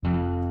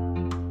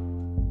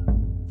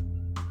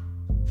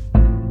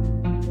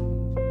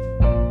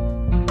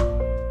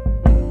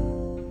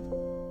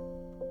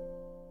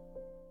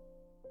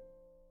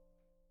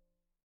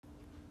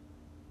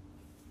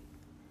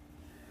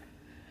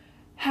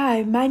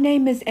Hi, my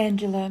name is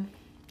Angela.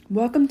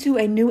 Welcome to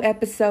a new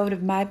episode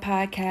of my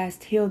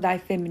podcast, Heal Thy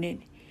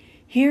Feminine.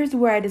 Here's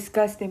where I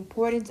discuss the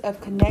importance of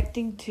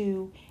connecting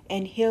to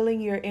and healing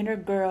your inner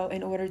girl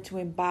in order to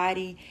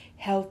embody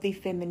healthy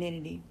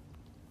femininity.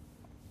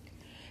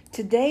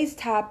 Today's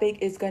topic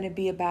is going to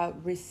be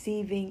about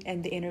receiving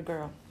and the inner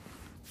girl.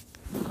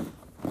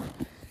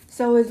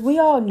 So as we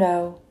all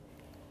know,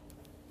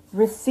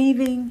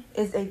 receiving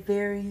is a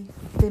very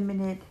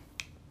feminine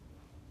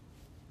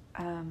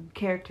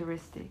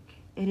characteristic.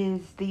 It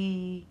is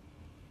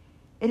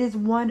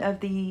one of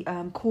the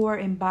core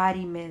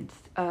embodiments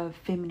of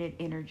feminine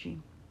energy.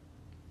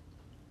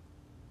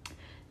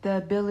 The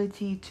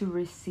ability to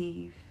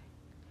receive.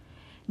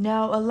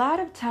 Now, a lot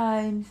of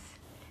times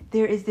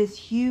there is this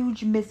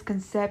huge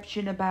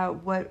misconception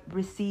about what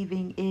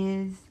receiving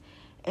is,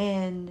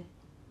 and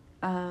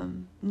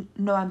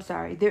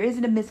there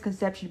isn't a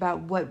misconception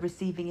about what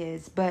receiving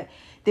is, but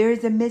there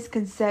is a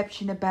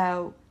misconception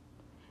about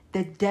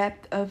the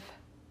depth of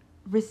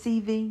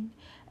receiving,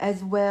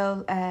 as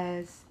well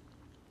as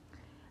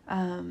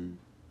the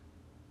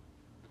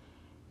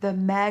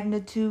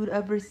magnitude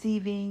of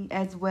receiving,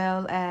 as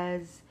well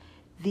as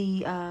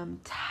the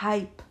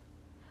type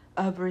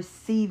of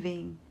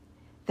receiving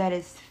that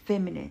is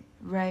feminine,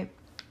 right?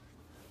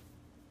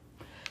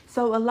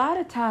 So a lot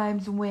of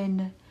times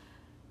when,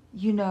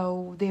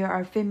 there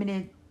are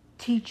feminine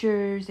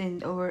teachers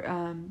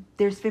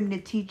there's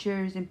feminine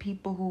teachers and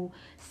people who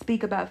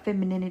speak about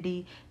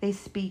femininity, they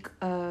speak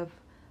of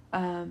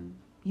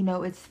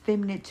it's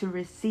feminine to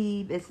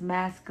receive, it's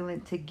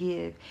masculine to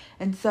give.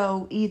 And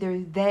so either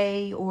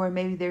they or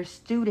maybe their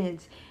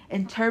students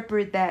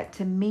interpret that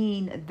to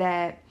mean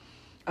that,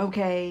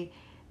 okay,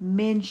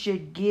 men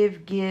should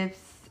give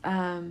gifts,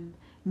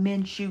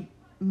 men should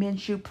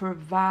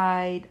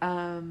provide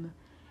in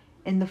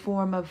the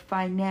form of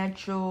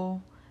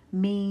financial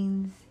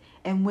means,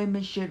 and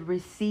women should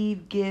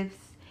receive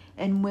gifts,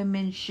 and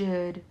women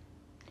should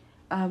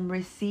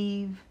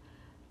receive,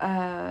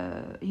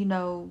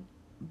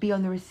 be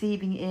on the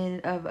receiving end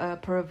of a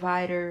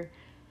provider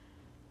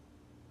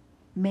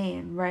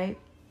man, right?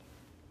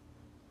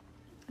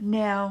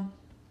 Now,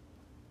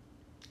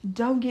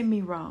 don't get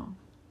me wrong.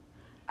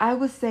 I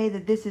would say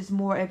that this is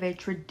more of a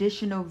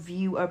traditional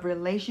view of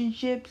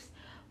relationships,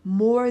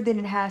 more than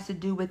it has to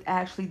do with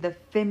actually the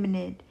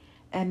feminine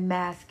and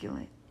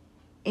masculine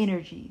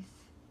energies.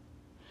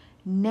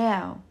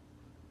 Now,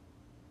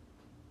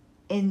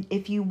 and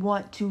if you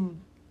want to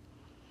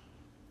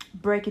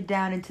break it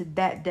down into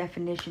that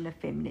definition of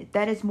feminine,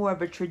 that is more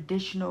of a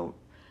traditional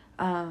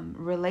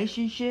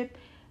relationship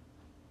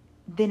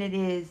than it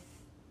is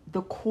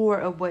the core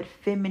of what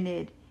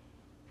feminine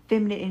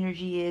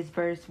energy is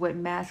versus what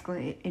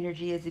masculine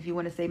energy is. If you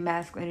want to say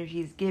masculine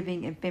energy is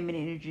giving and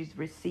feminine energy is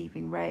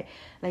receiving, right?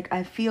 Like,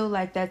 I feel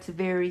like that's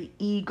very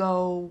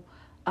ego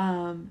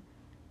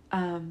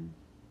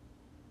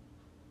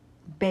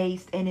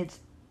based, and it's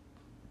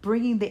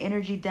bringing the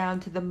energy down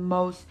to the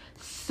most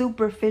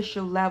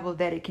superficial level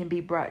that it can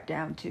be brought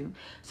down to.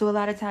 So a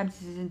lot of times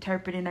this is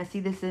interpreted, and I see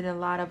this in a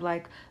lot of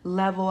like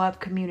level up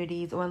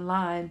communities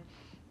online,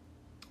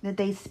 that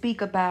they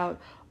speak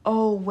about,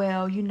 oh,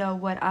 well, you know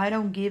what, I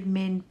don't give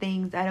men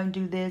things, I don't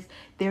do this,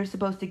 they're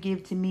supposed to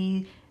give to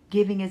me,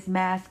 giving is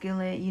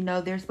masculine,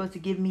 they're supposed to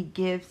give me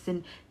gifts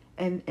and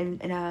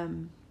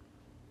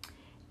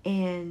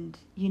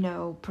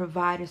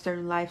provide a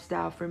certain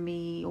lifestyle for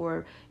me,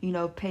 or,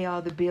 pay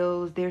all the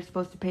bills. They're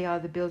supposed to pay all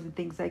the bills and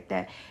things like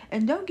that.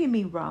 And don't get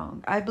me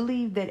wrong. I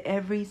believe that I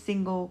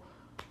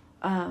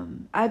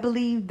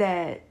believe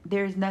that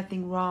there's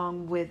nothing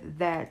wrong with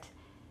that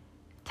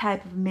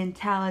type of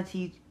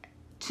mentality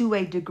to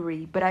a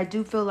degree. But I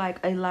do feel like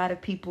a lot of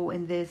people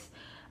in this,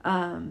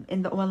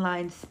 in the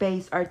online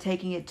space, are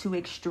taking it to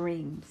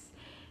extremes.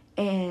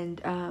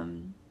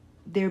 And,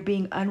 they're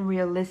being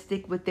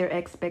unrealistic with their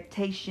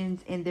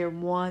expectations and their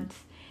wants,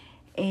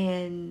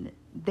 and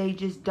they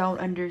just don't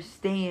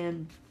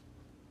understand,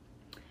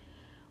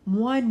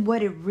 one,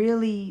 what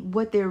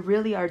they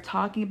really are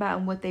talking about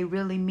and what they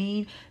really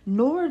mean,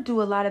 nor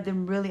do a lot of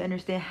them really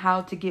understand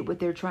how to get what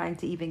they're trying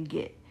to even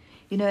get.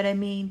 You know what I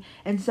mean?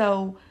 And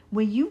so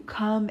when you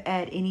come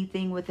at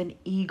anything with an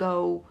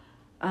ego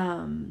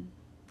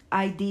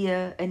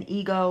idea, an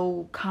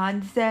ego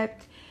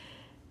concept,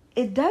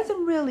 it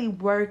doesn't really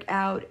work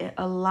out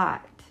a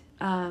lot.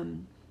 At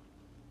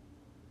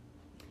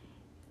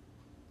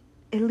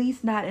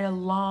least not in a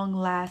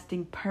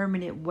long-lasting,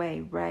 permanent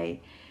way,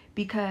 right?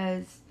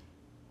 Because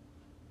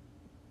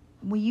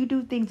when you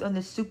do things on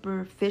the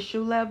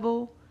superficial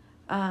level,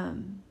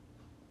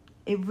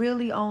 it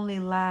really only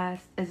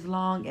lasts as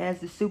long as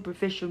the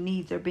superficial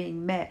needs are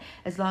being met,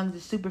 as long as the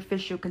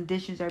superficial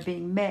conditions are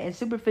being met. And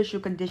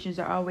superficial conditions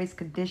are always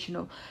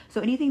conditional.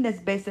 So anything that's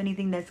based on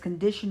anything that's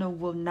conditional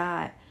will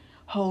not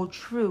hold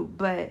true.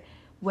 But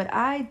what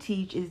I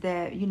teach is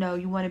that, you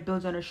want to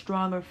build on a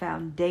stronger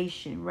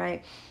foundation,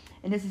 right?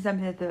 And this is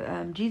something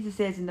that Jesus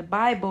says in the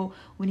Bible,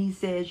 when he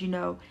says, he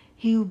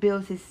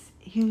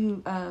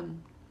who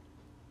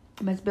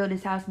must build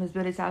his house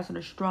on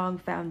a strong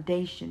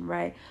foundation,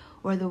 right?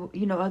 or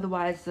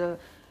otherwise the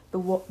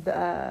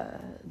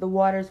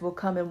waters will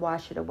come and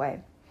wash it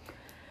away.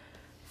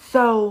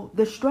 So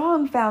the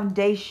strong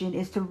foundation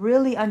is to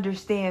really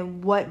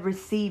understand what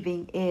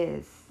receiving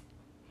is.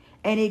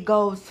 And it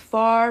goes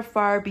far,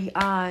 far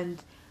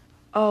beyond,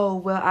 oh,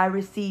 well, I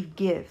receive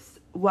gifts.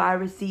 Well, I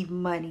receive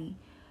money.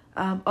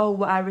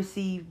 I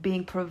receive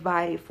being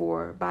provided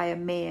for by a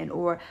man.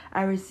 Or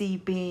I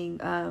receive being,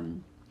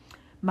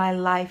 my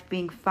life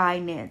being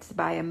financed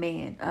by a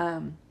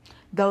man.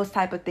 Those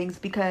type of things.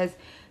 Because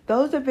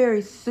those are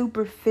very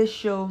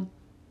superficial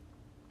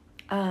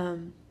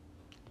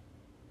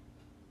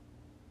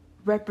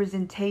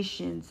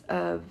representations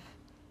of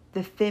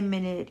the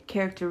feminine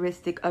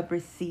characteristic of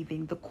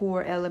receiving, the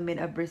core element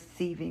of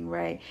receiving,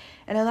 right?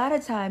 And a lot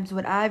of times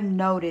what I've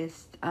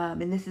noticed,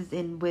 and this is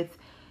with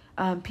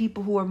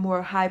people who are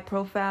more high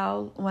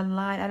profile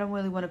online, I don't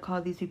really want to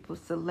call these people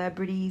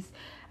celebrities.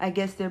 I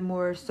guess they're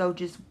more so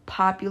just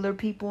popular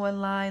people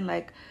online,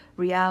 like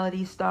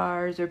reality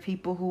stars or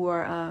people who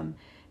are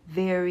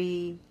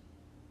very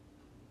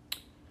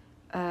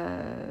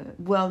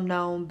well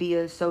known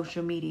via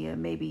social media,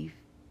 maybe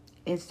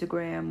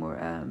Instagram or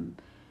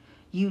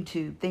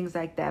YouTube, things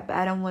like that. But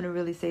I don't want to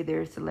really say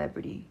they're a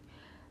celebrity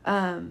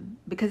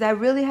because I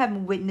really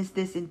haven't witnessed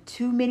this in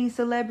too many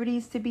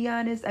celebrities, to be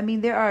honest. I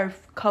mean, there are a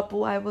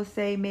couple, I will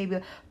say, maybe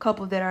a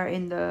couple that are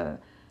in the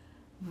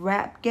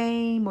rap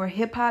game or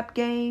hip hop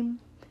game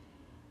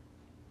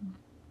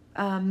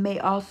may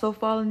also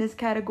fall in this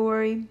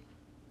category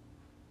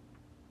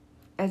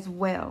as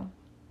well.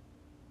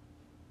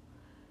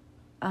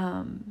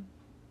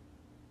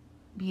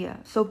 Yeah,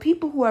 so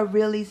people who are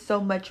really so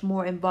much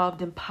more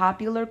involved in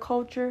popular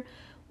culture,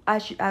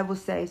 I will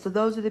say. So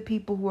those are the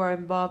people who are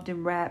involved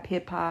in rap,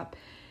 hip hop,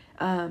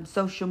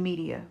 social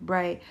media,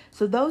 right?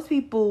 So those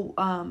people,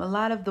 a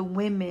lot of the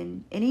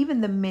women and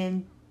even the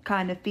men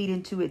kind of feed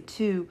into it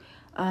too.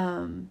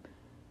 The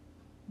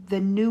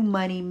new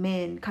money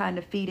men kind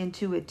of feed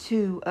into it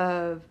too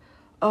of,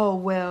 oh,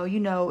 well,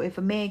 if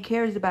a man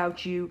cares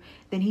about you,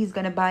 then he's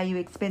going to buy you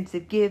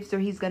expensive gifts, or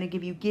he's going to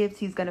give you gifts.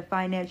 He's going to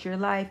finance your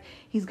life.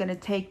 He's going to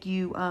take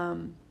you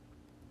on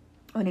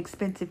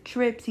expensive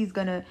trips. He's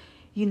going to,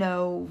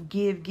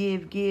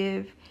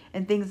 give,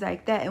 and things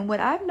like that. And what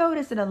I've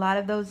noticed in a lot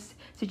of those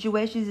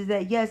situations is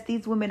that, yes,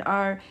 these women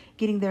are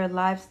getting their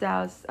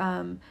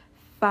lifestyles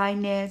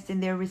financed,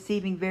 and they're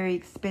receiving very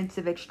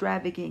expensive,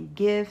 extravagant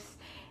gifts.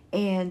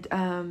 And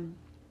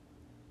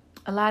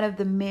a lot of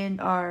the men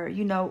are,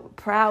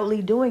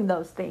 proudly doing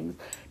those things,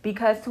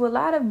 because to a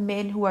lot of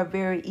men who are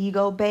very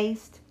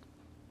ego-based,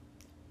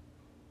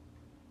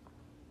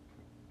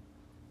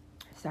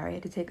 sorry, I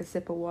had to take a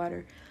sip of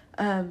water.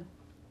 For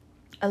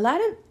a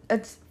lot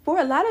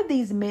of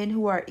these men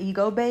who are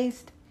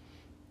ego-based,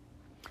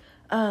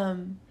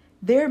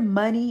 their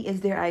money is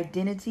their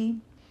identity,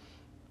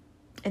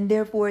 and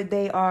therefore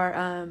they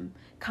are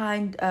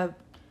kind of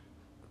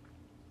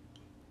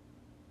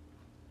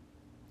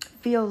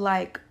feel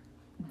like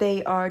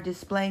they are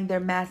displaying their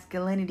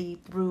masculinity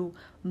through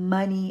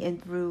money and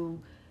through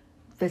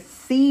the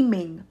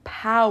seeming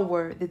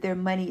power that their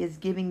money is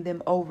giving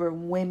them over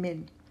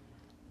women.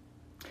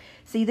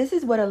 See, this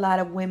is what a lot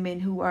of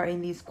women who are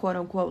in these quote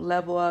unquote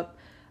level up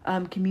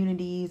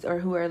communities, or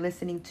who are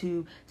listening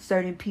to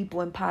certain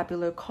people in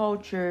popular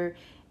culture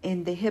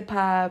in the hip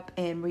hop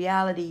and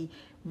reality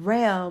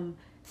realm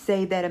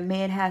say that a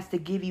man has to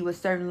give you a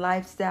certain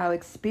lifestyle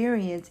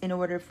experience in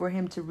order for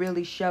him to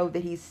really show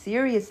that he's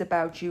serious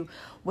about you.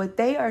 What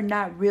they are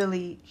not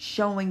really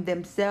showing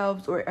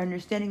themselves or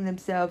understanding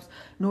themselves,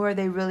 nor are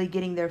they really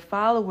getting their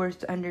followers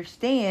to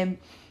understand,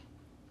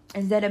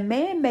 is that a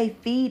man may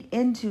feed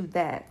into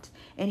that.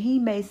 And he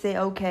may say,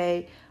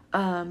 okay,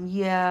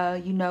 yeah,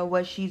 you know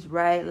what, she's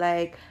right.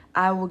 Like,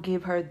 I will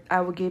give her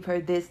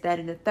this, that,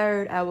 and the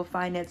third. I will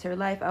finance her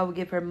life. I will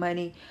give her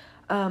money.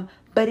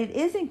 But it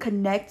isn't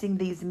connecting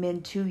these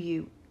men to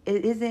you.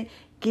 It isn't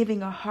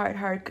giving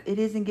a it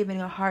isn't giving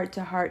a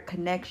heart-to-heart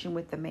connection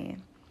with the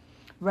man,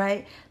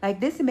 right? Like,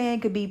 this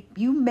man could be,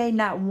 you may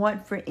not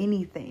want for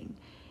anything.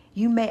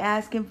 You may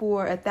ask him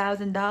for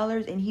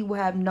 $1,000 and he will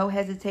have no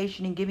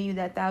hesitation in giving you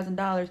that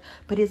 $1,000,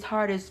 but his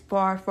heart is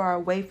far, far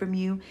away from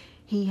you.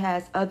 He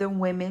has other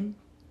women,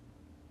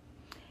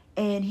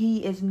 and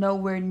he is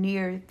nowhere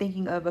near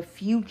thinking of a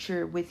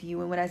future with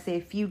you. And when I say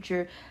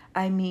future,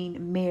 I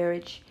mean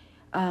marriage,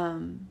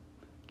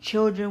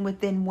 children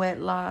within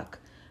wedlock,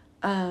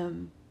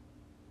 and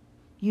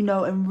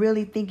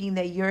really thinking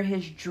that you're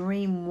his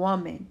dream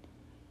woman,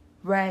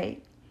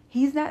 right?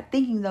 He's not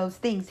thinking those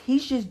things.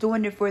 He's just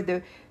doing it for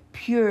the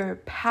pure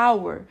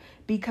power,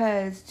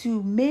 because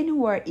to men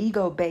who are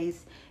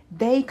ego-based,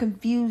 they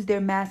confuse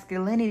their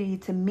masculinity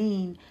to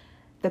mean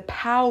the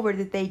power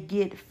that they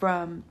get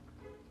from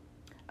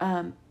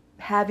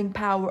having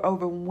power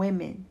over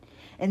women.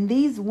 And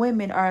these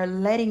women are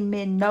letting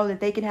men know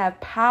that they can have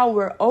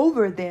power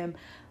over them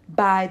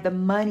by the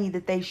money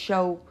that they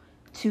show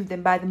to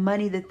them, by the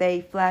money that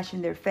they flash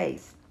in their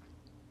face.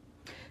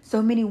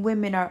 So many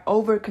women are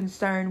over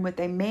concerned with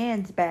a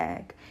man's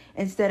bag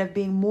instead of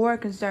being more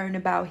concerned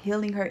about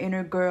healing her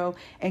inner girl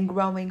and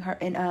growing her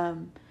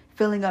and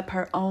filling up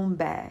her own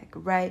bag,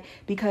 right?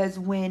 Because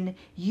when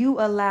you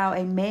allow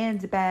a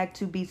man's bag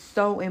to be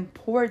so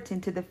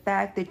important to the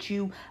fact that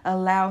you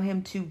allow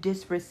him to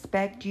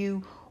disrespect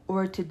you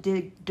or to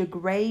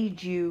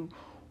degrade you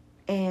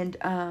and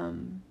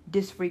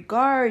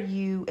disregard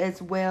you,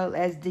 as well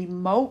as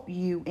demote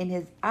you in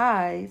his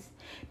eyes,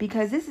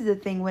 because this is the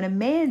thing, when a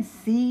man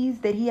sees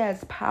that he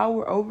has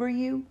power over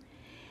you,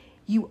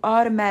 you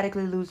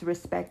automatically lose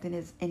respect in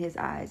his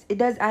eyes.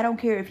 I don't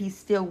care if he's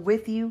still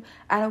with you.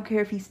 I don't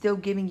care if he's still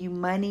giving you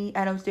money.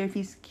 I don't care if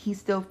he's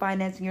still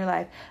financing your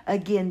life.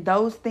 Again,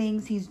 those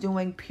things he's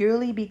doing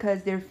purely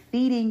because they're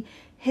feeding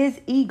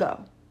his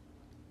ego.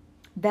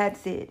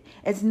 That's it.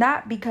 It's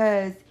not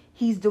because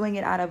he's doing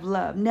it out of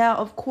love. Now,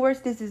 of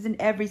course, this isn't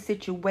every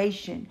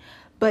situation,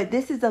 but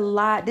this is a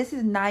lot. This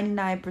is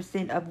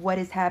 99% of what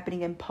is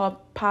happening in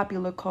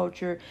popular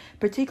culture,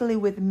 particularly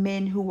with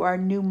men who are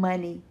new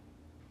money.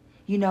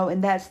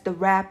 And that's the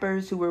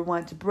rappers who were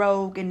once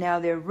broke and now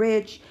they're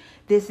rich.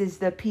 This is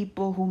the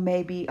people who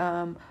maybe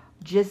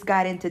just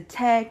got into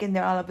tech and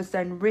they're all of a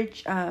sudden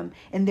rich and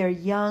they're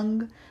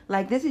young.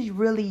 Like, this is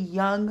really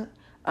young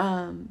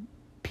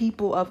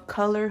people of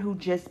color who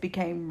just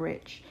became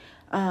rich.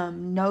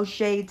 No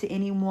shade to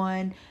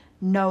anyone,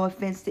 no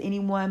offense to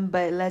anyone,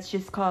 but let's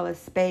just call a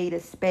spade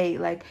a spade.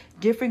 Like,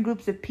 different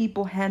groups of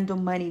people handle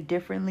money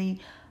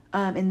differently,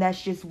 and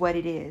that's just what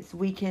it is.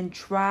 We can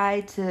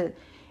try to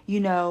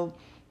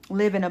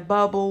live in a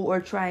bubble or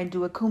try and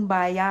do a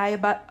kumbaya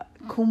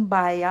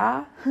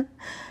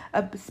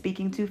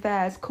speaking too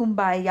fast,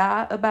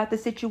 kumbaya about the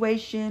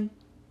situation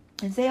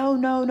and say, oh,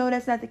 no,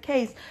 that's not the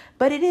case.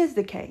 But it is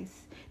the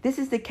case. This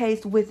is the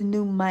case with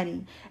new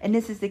money. And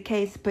this is the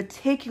case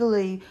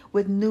particularly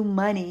with new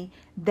money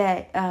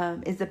that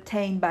is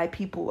obtained by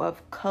people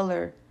of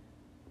color,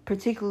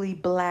 particularly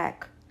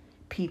black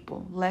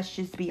people. Let's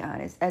just be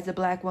honest. As a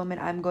black woman,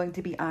 I'm going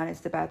to be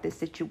honest about this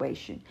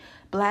situation.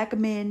 Black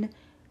men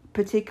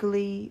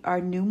particularly are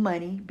new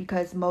money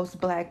because most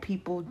black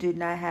people did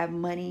not have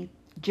money,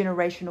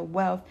 generational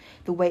wealth,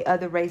 the way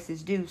other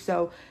races do.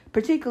 So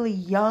particularly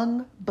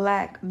young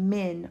black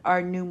men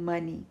are new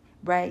money,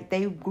 right?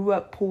 They grew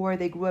up poor.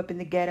 They grew up in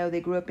the ghetto.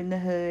 They grew up in the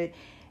hood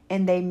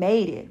and they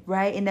made it,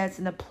 right? And that's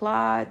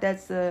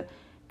a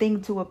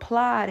thing to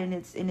applaud, and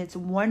it's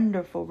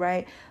wonderful,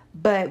 right?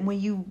 But when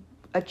you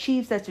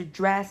achieve such a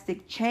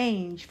drastic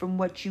change from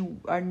what you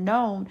are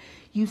known,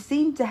 you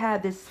seem to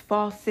have this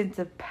false sense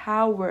of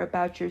power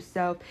about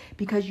yourself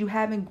because you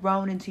haven't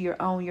grown into your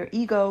own. Your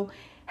ego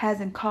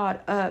hasn't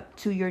caught up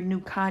to your new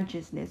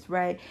consciousness,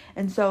 right?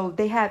 And so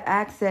they have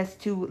access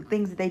to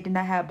things that they did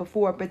not have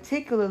before,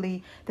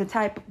 particularly the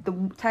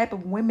type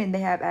of women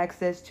they have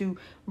access to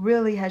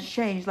really has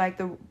changed. Like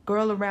the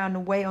girl around the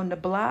way on the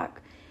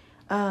block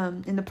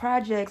in the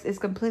projects is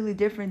completely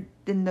different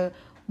than the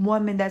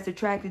woman that's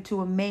attracted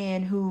to a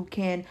man who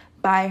can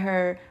buy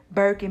her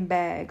Birkin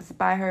bags,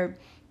 buy her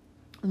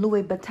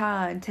Louis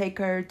Vuitton, take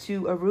her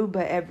to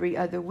Aruba every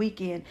other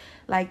weekend.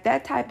 Like,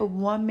 that type of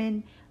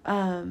woman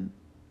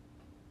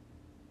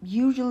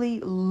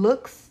usually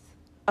looks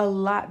a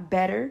lot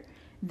better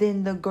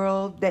than the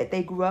girl that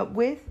they grew up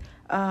with,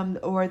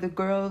 or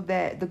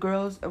the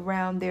girls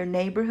around their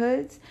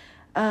neighborhoods.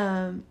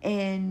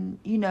 And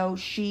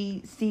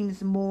she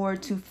seems more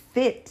to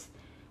fit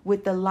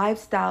with the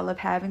lifestyle of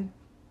having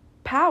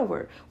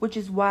power, which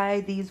is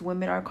why these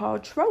women are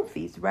called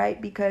trophies,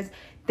 right? Because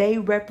they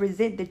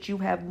represent that you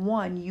have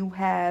won, you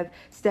have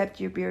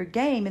stepped up your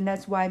game. And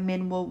that's why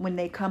men will, when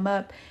they come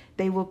up,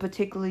 they will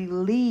particularly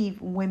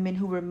leave women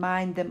who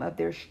remind them of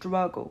their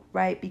struggle,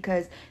 right?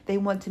 Because they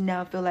want to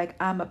now feel like,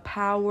 I'm a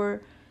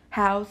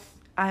powerhouse,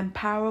 I'm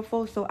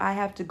powerful, so I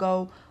have to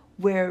go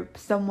where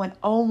someone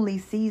only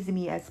sees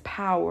me as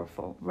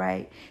powerful,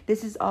 right?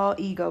 This is all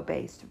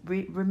ego-based.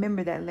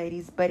 Remember that,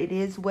 ladies, but it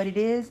is what it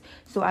is.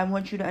 So I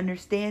want you to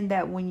understand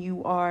that when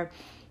you are,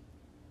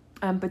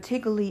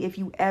 particularly if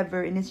you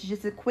ever, and this is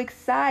just a quick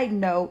side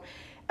note,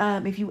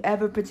 if you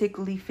ever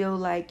particularly feel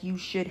like you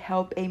should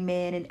help a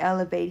man and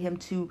elevate him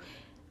to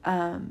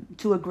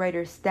a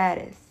greater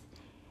status,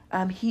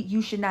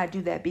 you should not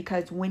do that,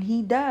 because when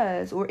he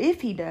does, or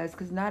if he does,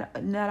 because not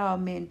all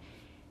men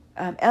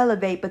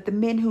elevate, but the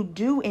men who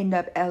do end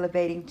up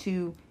elevating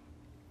to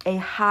a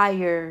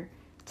higher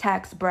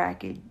tax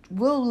bracket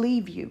will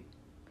leave you.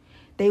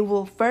 They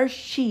will first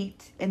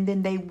cheat and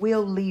then they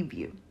will leave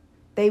you.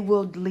 They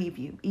will leave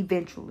you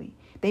eventually.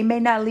 They may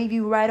not leave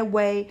you right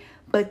away,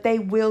 but they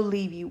will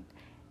leave you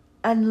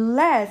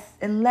unless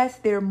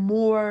they're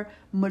more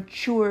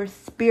mature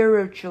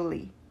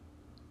spiritually.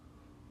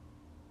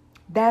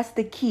 That's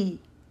the key.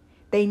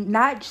 They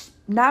not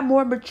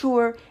more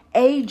mature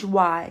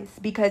age-wise,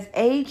 because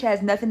age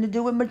has nothing to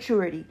do with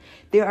maturity.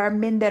 There are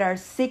men that are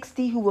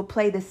 60 who will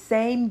play the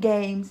same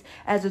games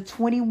as a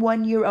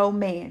 21-year-old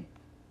man.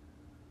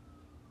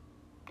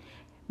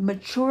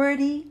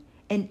 Maturity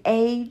and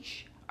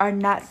age are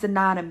not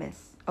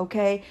synonymous,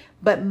 okay?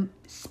 But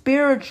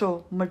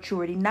spiritual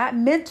maturity, not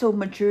mental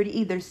maturity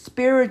either,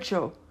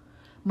 spiritual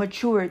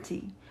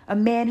maturity, a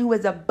man who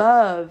is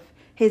above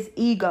his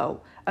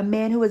ego, a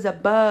man who is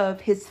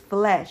above his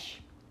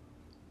flesh.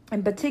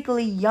 And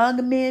particularly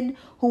young men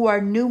who are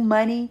new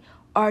money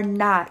are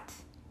not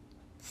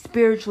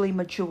spiritually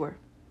mature.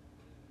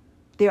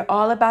 They're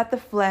all about the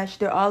flesh.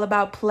 They're all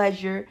about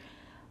pleasure.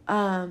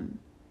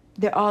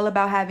 They're all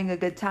about having a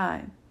good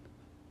time.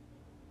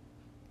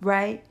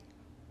 Right?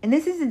 And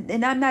this isn't,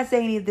 and I'm not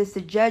saying any of this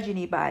to judge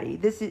anybody.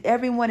 This is,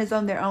 everyone is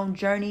on their own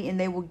journey and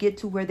they will get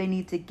to where they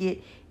need to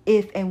get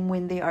if and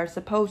when they are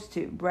supposed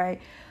to, right?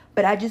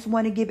 But I just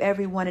want to give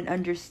everyone an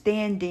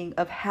understanding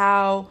of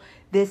how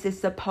this is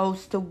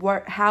supposed to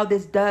work, how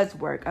this does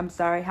work.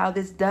 How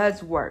this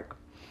does work.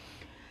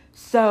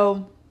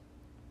 So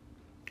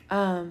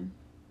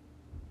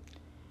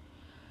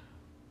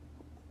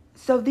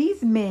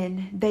these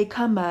men, they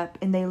come up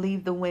and they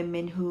leave the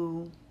women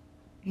who,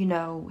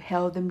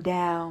 held them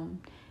down,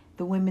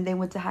 the women they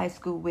went to high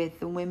school with,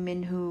 the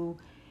women who,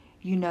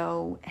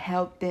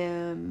 helped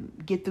them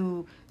get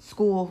through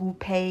school, who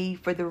paid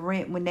for the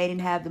rent when they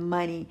didn't have the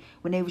money,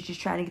 when they was just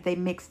trying to get their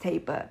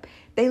mixtape up.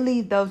 They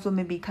leave those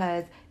women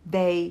because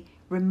they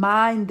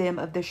remind them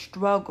of the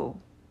struggle.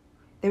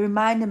 They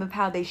remind them of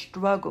how they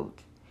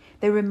struggled.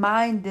 They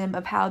remind them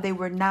of how they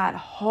were not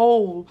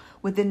whole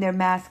within their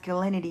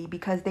masculinity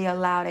because they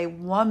allowed a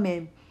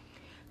woman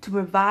to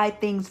provide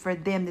things for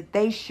them that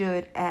they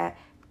should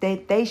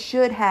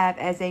have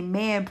as a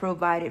man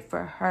provided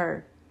for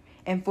her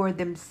and for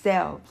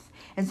themselves.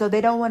 And so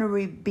they don't want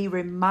to be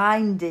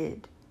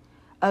reminded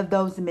of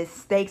those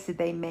mistakes that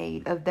they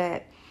made, of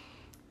that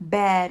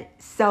bad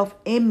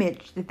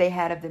self-image that they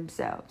had of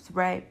themselves,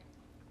 right?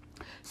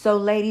 So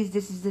ladies,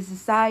 this is a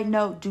side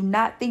note. Do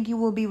not think you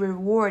will be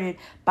rewarded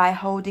by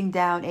holding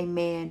down a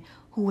man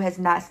who has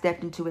not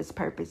stepped into his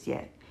purpose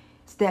yet.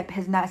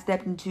 Has not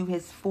stepped into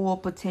his full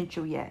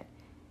potential yet.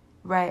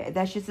 Right?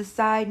 That's just a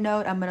side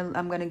note. I'm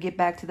gonna get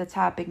back to the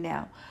topic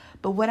now.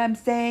 But what I'm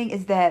saying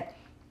is that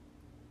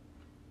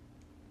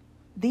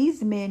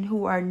these men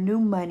who are new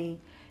money,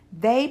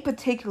 they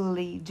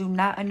particularly do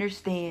not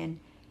understand,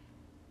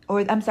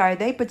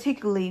 they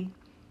particularly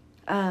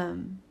are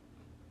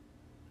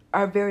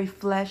very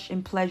flesh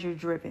and pleasure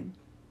driven.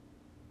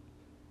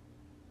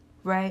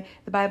 Right?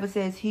 The Bible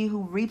says he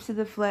who reaps of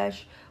the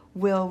flesh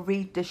will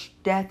reap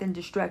death and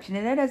destruction.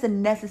 And that doesn't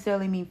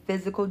necessarily mean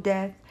physical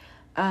death,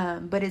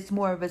 but it's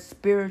more of a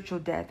spiritual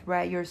death,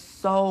 right? Your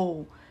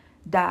soul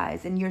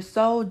dies, and your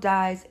soul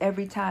dies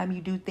every time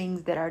you do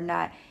things that are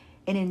not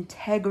in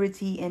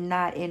integrity and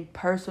not in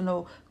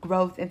personal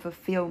growth and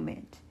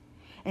fulfillment.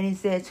 And he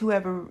says,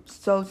 whoever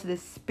sows to the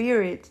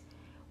spirit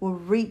will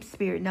reap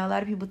spirit. Now, a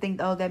lot of people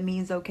think, oh, that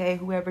means, okay,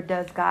 whoever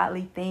does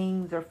godly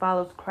things or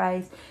follows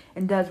Christ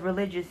and does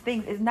religious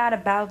things. It's not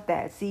about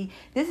that. See,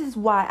 this is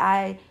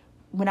why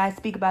when I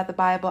speak about the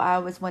Bible, I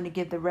always want to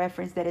give the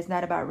reference that it's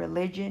not about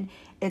religion.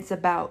 It's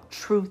about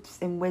truths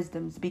and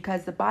wisdoms,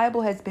 because the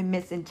Bible has been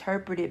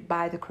misinterpreted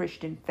by the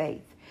Christian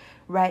faith,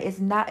 right?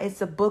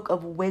 It's a book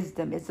of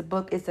wisdom. It's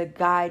a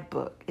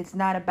guidebook. It's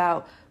not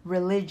about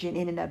religion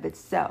in and of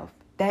itself.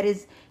 That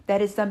is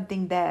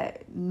something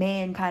that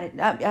man kind of,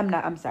 I'm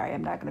not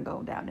going to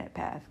go down that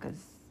path because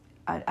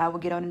I will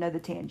get on another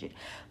tangent.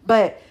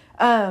 But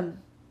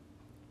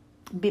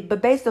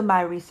based on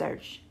my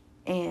research,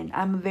 and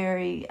I'm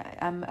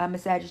a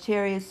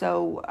Sagittarius,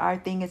 so our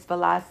thing is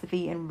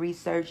philosophy and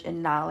research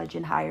and knowledge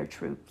and higher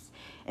truths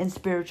and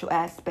spiritual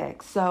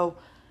aspects. So,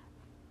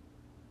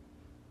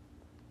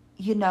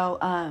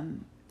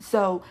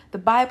 so the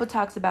Bible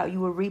talks about you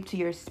will reap to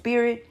your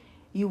spirit.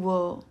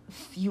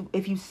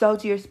 If you sow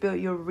to your spirit,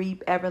 you'll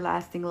reap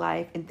everlasting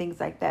life and things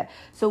like that.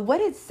 So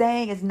what it's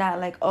saying is not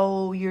like,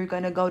 oh, you're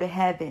going to go to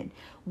heaven.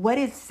 What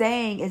it's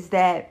saying is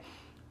that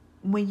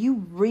when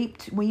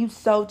you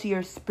sow to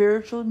your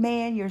spiritual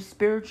man, your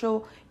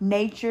spiritual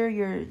nature,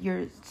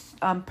 your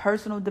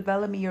personal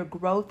development, your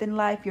growth in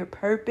life, your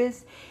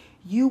purpose,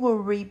 you will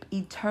reap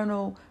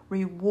eternal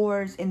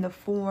rewards in the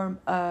form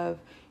of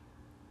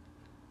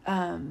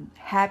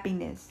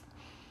happiness,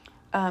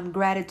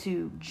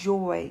 gratitude,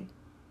 joy.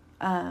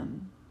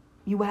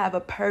 You will have a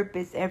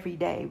purpose every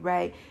day,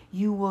 right?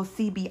 You will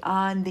see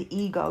beyond the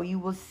ego. You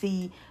will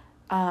see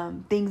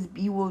things.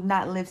 You will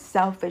not live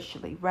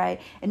selfishly, right?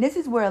 And this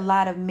is where a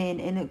lot of men,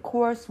 and of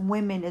course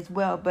women as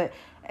well, but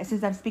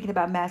since I'm speaking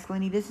about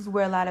masculinity, this is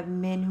where a lot of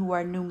men who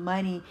are new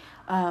money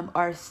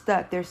are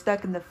stuck. They're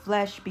stuck in the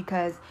flesh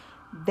because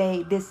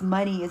this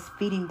money is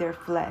feeding their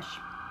flesh.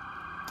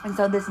 And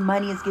so this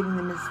money is giving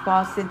them this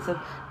false sense of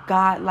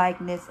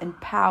godlikeness and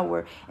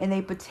power. And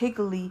they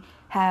particularly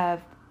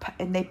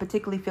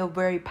feel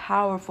very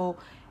powerful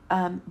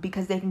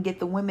because they can get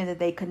the women that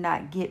they could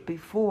not get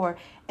before.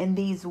 And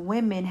these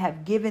women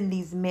have given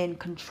these men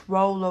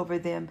control over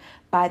them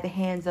by the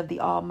hands of the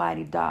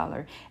almighty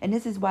dollar. And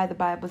this is why the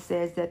Bible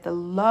says that the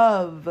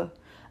love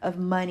of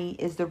money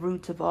is the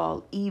root of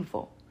all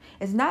evil.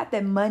 It's not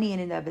that money in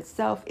and of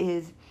itself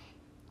is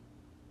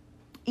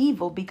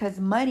evil, because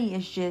money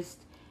is just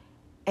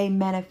a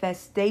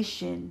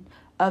manifestation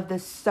of the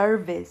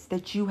service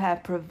that you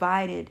have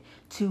provided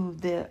to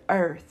the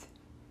earth.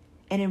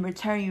 and in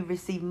return you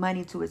receive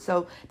money to it.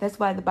 So that's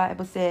why the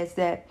Bible says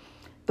that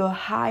the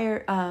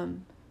higher,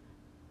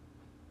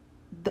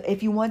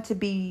 if you want to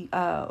be,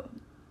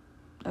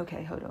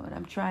 okay, hold on.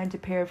 I'm trying to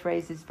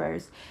paraphrase this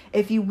verse.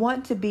 If you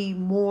want to be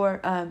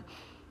more,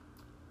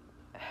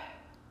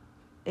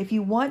 if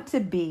you want to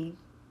be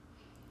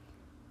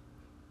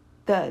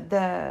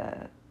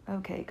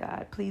okay,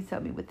 God, please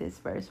help me with this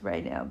verse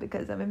right now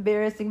because I'm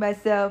embarrassing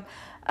myself.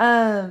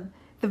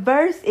 The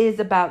verse is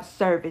about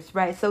service,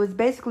 right? So it's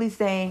basically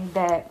saying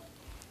that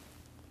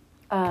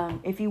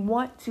if you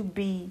want to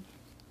be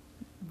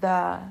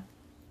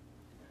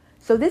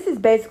so this is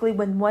basically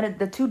when one of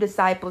the two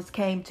disciples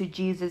came to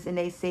Jesus and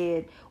they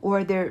said,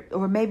 or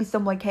maybe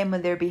someone came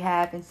on their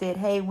behalf and said,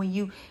 hey, when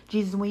you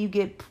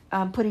get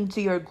put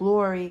into your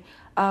glory,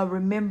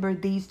 remember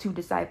these two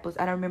disciples.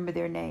 I don't remember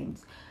their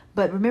names,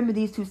 but remember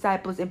these two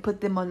disciples and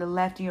put them on the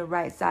left and your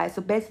right side.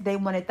 So basically they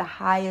wanted the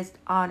highest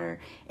honor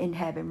in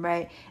heaven,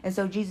 right? And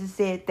so Jesus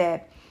said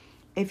that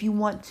if you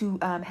want to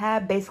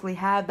have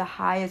the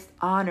highest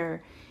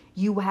honor,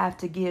 you have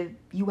to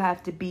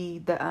be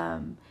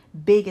the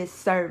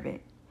biggest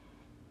servant,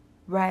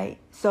 right?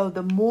 So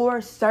the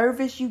more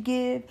service you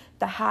give,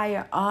 the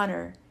higher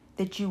honor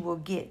that you will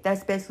get.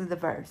 That's basically the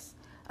verse.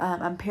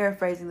 I'm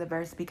paraphrasing the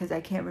verse because I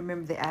can't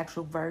remember the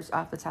actual verse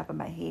off the top of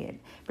my head.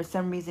 For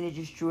some reason, it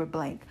just drew a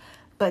blank.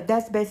 But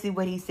that's basically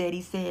what he said.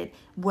 He said,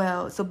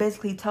 well, so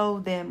basically he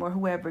told them, or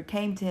whoever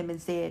came to him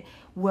and said,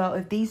 well,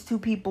 if these two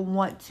people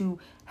want to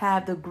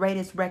have the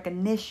greatest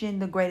recognition,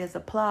 the greatest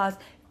applause,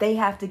 they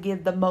have to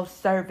give the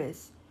most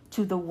service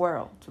to the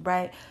world,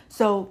 right?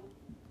 So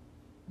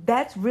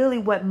that's really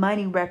what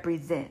money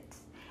represents,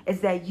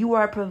 is that you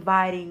are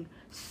providing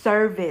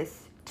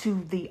service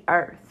to the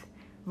earth,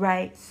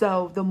 right?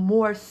 So the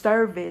more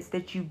service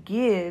that you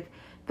give,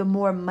 the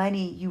more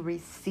money you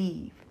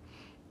receive.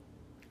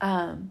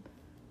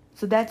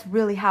 So that's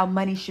really how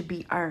money should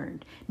be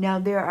earned. Now,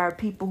 there are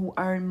people who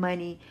earn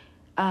money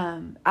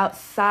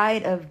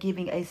outside of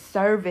giving a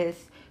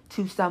service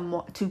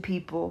to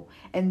people,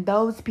 and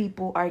those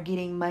people are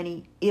getting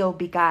money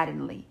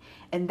ill-begottedly,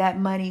 and that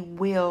money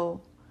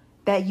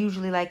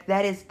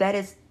that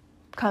is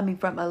coming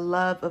from a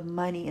love of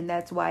money, and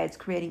that's why it's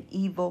creating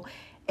evil,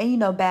 and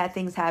bad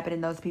things happen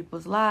in those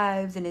people's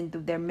lives and in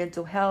their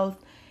mental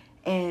health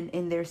and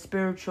in their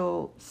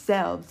spiritual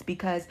selves,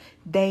 because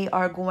they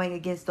are going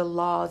against the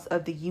laws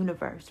of the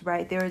universe,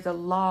 right? There is a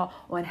law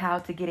on how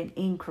to get an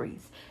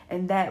increase,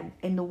 and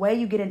the way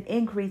you get an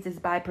increase is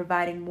by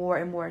providing more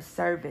and more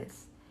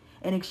service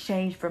in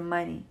exchange for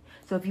money.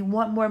 So if you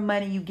want more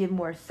money, you give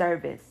more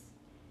service,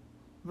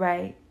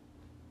 right?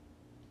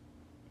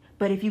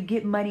 But if you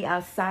get money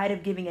outside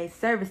of giving a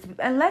service,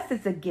 unless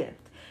it's a gift.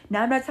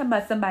 Now, I'm not talking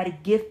about somebody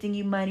gifting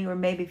you money, or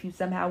maybe if you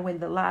somehow win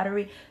the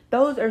lottery.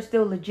 Those are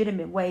still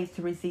legitimate ways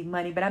to receive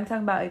money. But I'm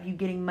talking about if you're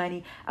getting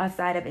money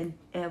outside of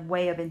a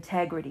way of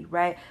integrity,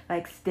 right?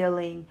 Like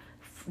stealing,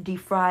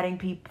 defrauding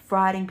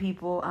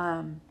people,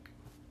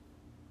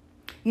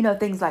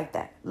 things like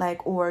that.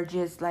 Or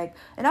just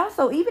and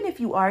also, even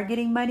if you are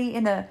getting money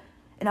and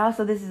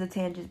also this is a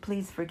tangent,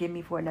 please forgive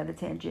me for another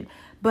tangent.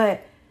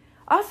 But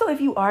also, if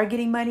you are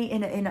getting money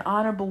in an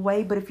honorable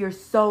way, but if you're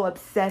so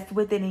obsessed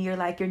with it and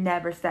you're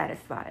never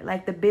satisfied,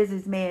 like the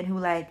businessman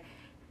who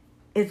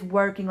is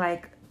working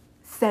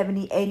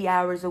 70, 80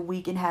 hours a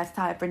week and has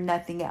time for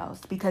nothing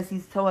else because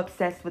he's so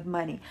obsessed with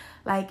money.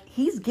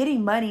 He's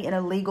getting money in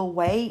a legal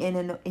way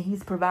and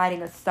he's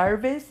providing a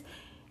service,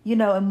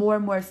 and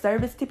more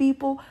service to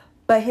people,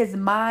 but his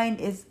mind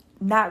is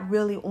not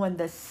really on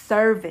the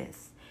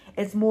service.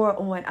 It's more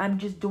on, I'm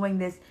just doing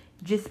this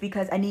just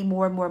because I need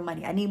more and more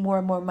money. I need more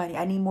and more money.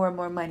 I need more and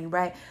more money,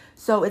 right?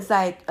 So it's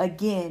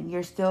again,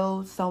 you're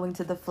still sowing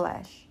to the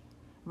flesh,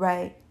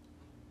 right?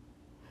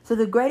 So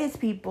the greatest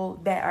people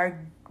that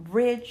are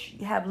rich,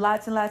 have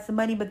lots and lots of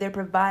money, but they're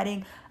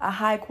providing a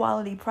high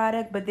quality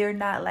product, but they're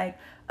not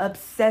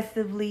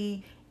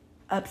obsessively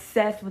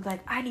obsessed with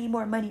I need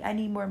more money. I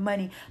need more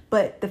money.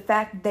 But the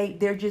fact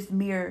they're just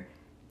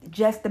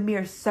the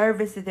mere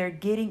service that they're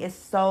getting is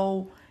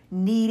so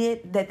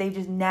needed that they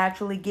just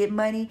naturally get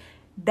money.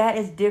 That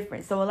is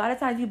different. So a lot of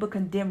times people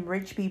condemn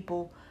rich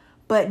people,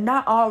 but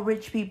not all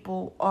rich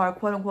people are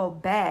quote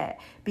unquote bad,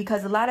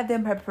 because a lot of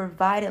them have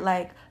provided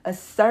a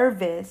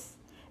service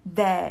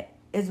that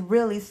is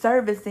really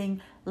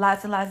servicing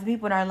lots and lots of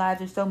people, and our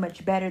lives are so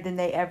much better than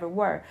they ever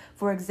were.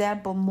 For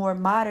example, more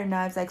modern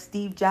knives like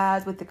Steve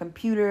Jobs with the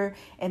computer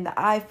and the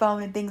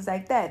iPhone and things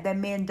like that. That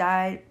man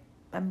died,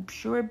 I'm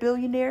sure, a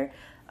billionaire.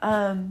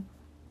 Now,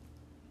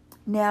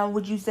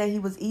 would you say he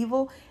was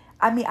evil?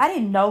 I mean, I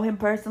didn't know him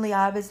personally,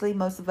 obviously.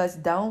 Most of us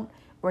don't,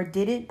 or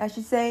didn't, I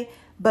should say.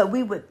 But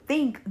we would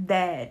think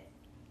that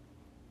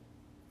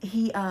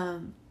he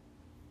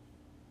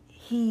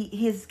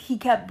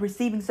kept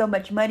receiving so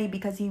much money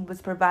because he was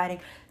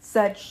providing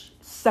such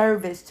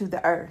service to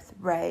the earth,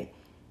 right?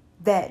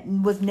 That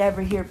was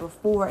never here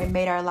before and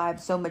made our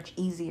lives so much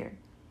easier.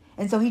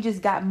 And so he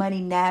just got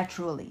money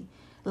naturally.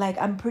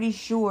 I'm pretty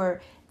sure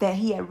that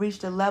he had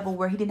reached a level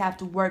where he didn't have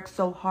to work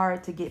so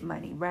hard to get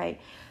money, right?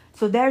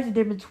 So there's a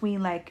difference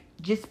between like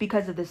just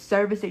because of the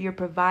service that you're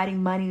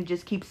providing, money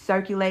just keeps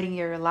circulating in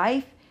your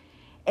life,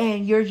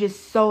 and you're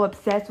just so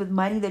obsessed with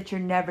money that you're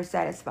never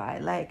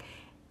satisfied. Like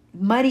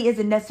money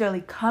isn't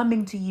necessarily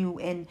coming to you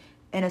in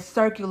a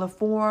circular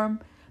form,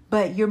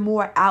 but you're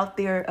more out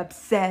there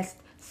obsessed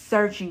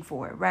searching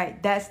for it,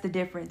 right? That's the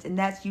difference. And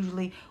that's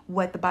usually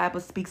what the Bible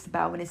speaks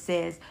about when it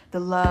says the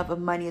love of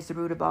money is the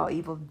root of all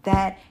evil.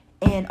 That,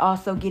 and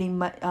also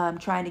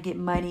trying to get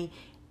money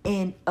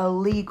in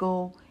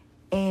illegal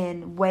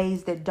and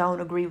ways that don't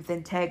agree with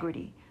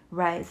integrity,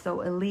 right?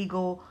 So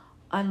illegal,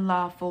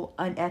 unlawful,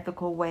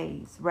 unethical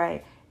ways,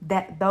 right?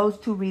 That those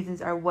two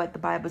reasons are what the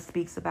Bible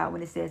speaks about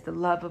when it says the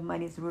love of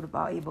money is the root of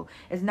all evil.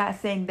 It's not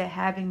saying that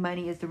having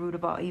money is the root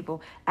of all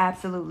evil.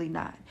 Absolutely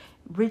not.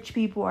 Rich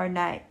people are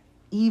not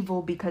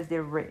evil because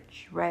they're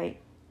rich, right?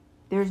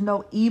 There's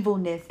no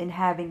evilness in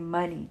having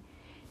money.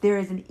 There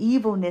is an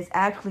evilness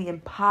actually in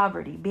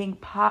poverty. Being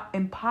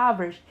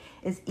impoverished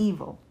is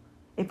evil,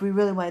 if we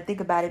really want to think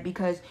about it,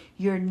 because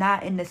you're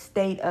not in the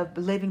state of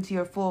living to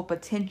your full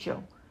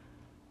potential.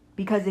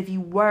 Because if you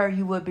were,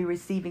 you would be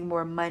receiving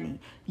more money.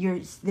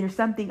 There's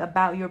something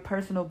about your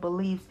personal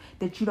beliefs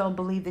that you don't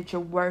believe that you're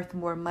worth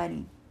more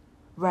money,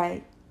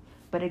 right?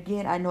 But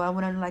again, I know I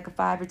went on like a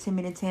 5 or 10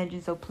 minute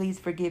tangent, so please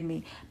forgive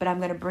me. But I'm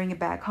going to bring it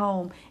back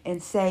home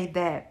and say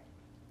that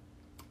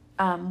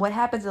what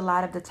happens a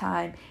lot of the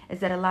time is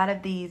that a lot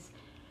of these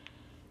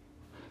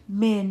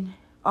men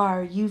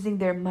are using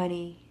their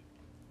money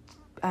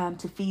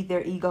to feed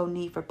their ego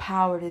need for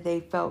power that they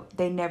felt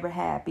they never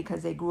had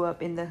because they grew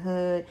up in the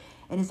hood.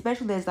 And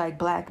especially as like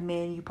black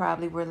men, you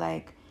probably were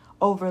like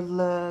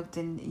overlooked,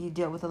 and you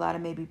dealt with a lot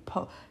of maybe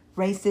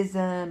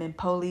racism and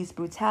police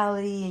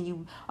brutality, and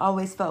you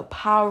always felt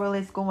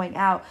powerless going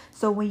out.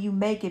 So when you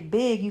make it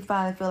big, you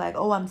finally feel like,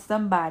 oh, I'm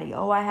somebody.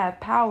 Oh, I have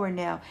power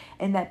now.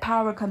 And that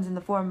power comes in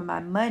the form of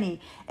my money.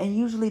 And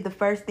usually the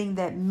first thing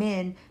that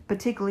men,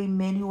 particularly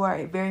men who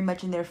are very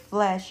much in their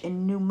flesh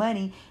and new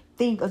money,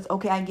 think is,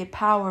 okay, I can get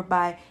power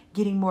by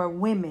getting more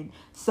women.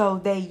 So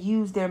they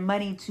use their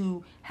money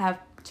to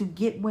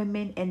get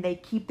women, and they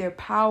keep their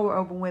power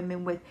over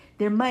women with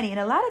their money. And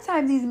a lot of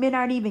times these men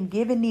aren't even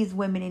giving these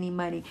women any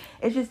money.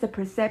 It's just the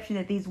perception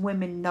that these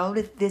women know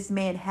that this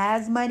man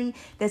has money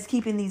that's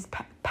keeping these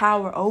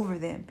power over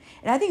them.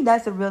 And I think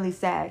that's a really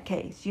sad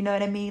case. You know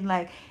what I mean?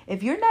 Like,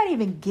 if you're not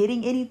even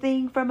getting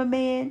anything from a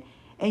man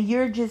and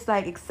you're just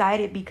like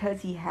excited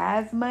because he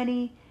has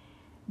money,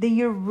 then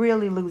you're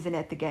really losing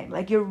at the game.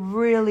 Like, you're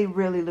really,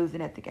 really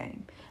losing at the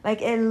game.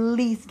 Like, at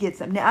least get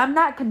some. Now, I'm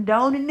not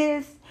condoning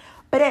this,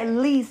 but at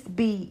least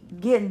be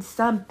getting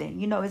something,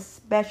 you know,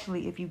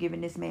 especially if you're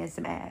giving this man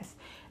some ass.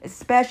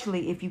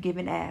 Especially if you're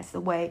giving ass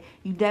away.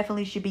 You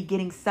definitely should be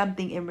getting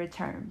something in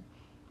return.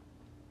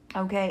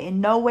 Okay,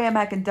 in no way am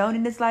I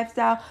condoning this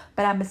lifestyle,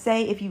 but I'm going to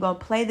say if you're going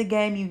to play the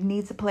game, you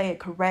need to play it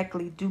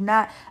correctly. Do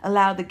not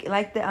allow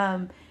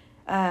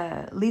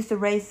Lisa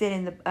Ray said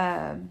in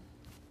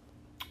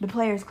the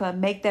Players Club,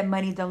 make that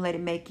money, don't let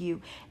it make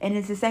you. And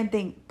it's the same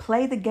thing.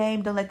 Play the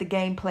game, don't let the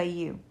game play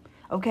you.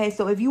 Okay,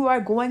 so if you are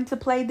going to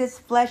play this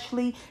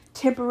fleshly,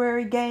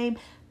 temporary game,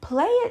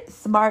 play it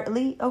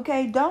smartly,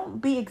 okay?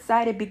 Don't be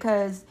excited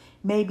because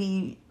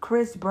maybe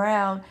Chris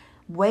Brown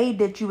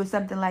waved at you or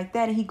something like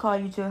that and he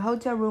called you to a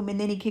hotel room and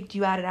then he kicked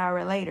you out an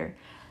hour later.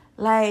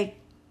 Like,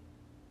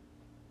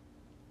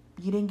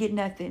 you didn't get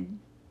nothing.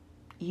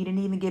 You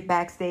didn't even get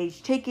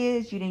backstage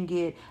tickets. You didn't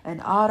get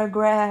an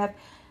autograph.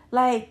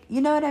 Like,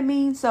 you know what I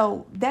mean?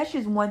 So that's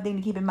just one thing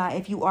to keep in mind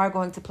if you are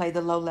going to play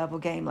the low-level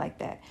game like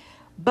that.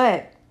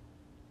 But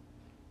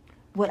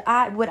what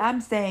I'm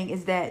saying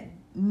is that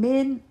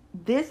men,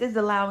 this is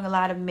allowing a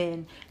lot of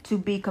men to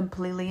be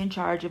completely in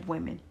charge of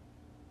women.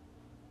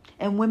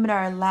 And women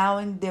are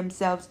allowing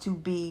themselves to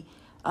be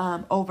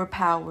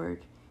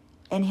overpowered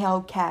and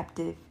held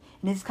captive.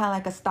 And it's kind of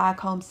like a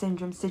Stockholm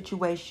Syndrome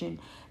situation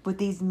with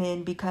these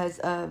men because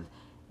of,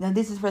 now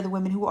this is for the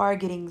women who are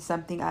getting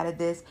something out of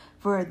this,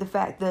 for the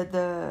fact that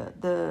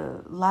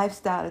the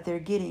lifestyle that they're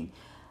getting.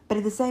 But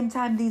at the same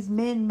time, these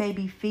men may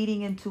be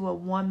feeding into a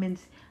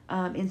woman's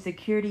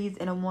insecurities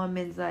and a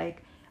woman's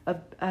like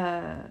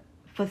a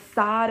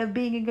facade of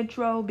being in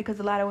control, because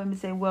a lot of women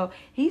say, well,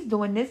 he's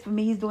doing this for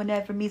me, he's doing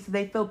that for me. So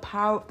they feel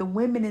power. The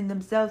women in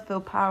themselves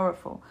feel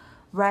powerful,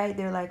 right?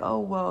 They're like, oh,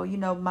 well, you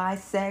know, my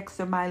sex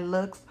or my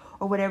looks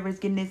or whatever is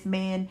getting this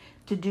man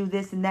to do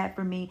this and that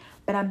for me.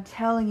 But I'm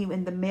telling you,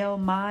 in the male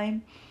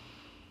mind,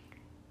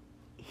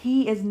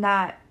 his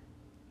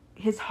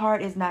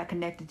heart is not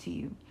connected to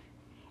you.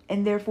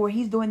 And therefore,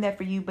 he's doing that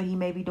for you, but he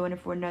may be doing it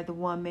for another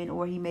woman,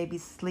 or he may be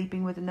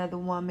sleeping with another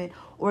woman,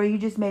 or you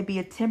just may be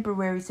a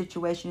temporary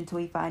situation until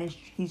he finds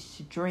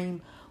his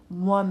dream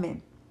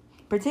woman.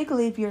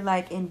 Particularly if you're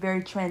like in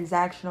very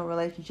transactional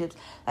relationships,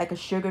 like a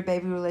sugar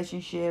baby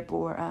relationship,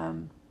 or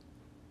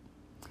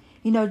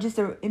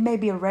it may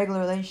be a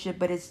regular relationship,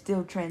 but it's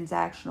still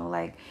transactional.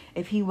 Like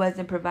if he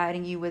wasn't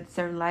providing you with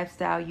certain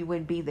lifestyle, you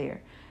wouldn't be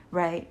there,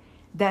 right?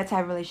 That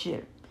type of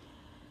relationship.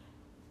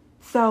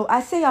 So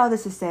I say all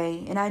this to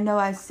say, and I know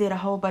I said a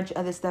whole bunch of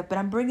other stuff, but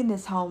I'm bringing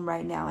this home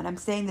right now. And I'm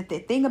saying that the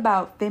thing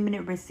about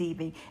feminine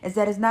receiving is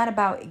that it's not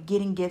about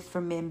getting gifts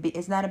from men.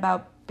 It's not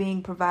about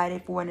being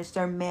provided for in a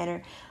certain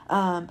manner,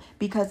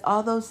 because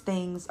all those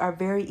things are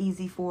very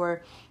easy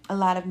for a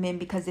lot of men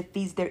because it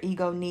feeds their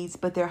ego needs,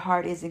 but their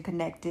heart isn't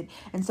connected.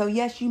 And so,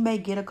 yes, you may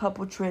get a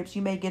couple trips,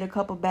 you may get a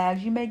couple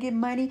bags, you may get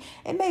money.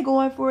 It may go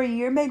on for a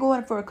year, it may go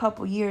on for a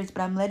couple years,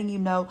 but I'm letting you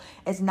know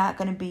it's not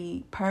going to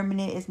be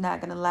permanent. It's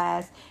not going to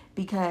last,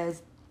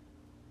 because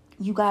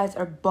you guys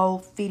are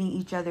both feeding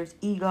each other's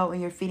ego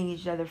and you're feeding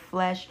each other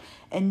flesh,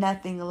 and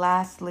nothing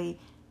lasting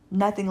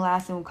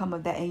will come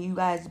of that. And you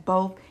guys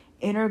both,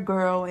 inner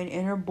girl and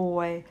inner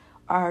boy,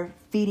 are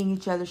feeding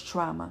each other's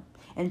trauma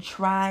and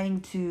trying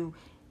to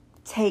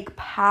take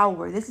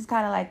power. This is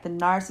kind of like the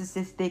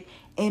narcissistic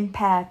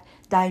empath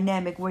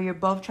dynamic, where you're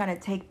both trying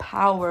to take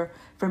power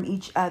from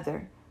each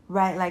other,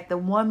 right? Like the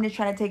woman is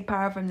trying to take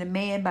power from the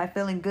man by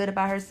feeling good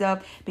about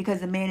herself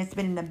because the man is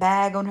spending the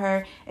bag on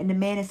her, and the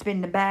man is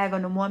spending the bag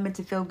on the woman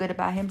to feel good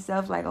about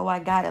himself, like, oh, I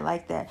got it,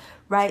 like that,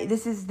 right?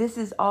 This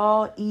is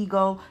all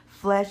ego,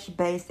 flesh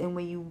based, and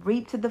when you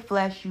reap to the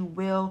flesh, you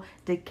will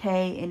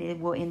decay and it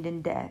will end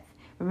in death.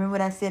 Remember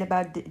what I said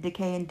about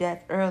decay and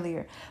death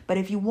earlier. But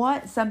if you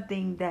want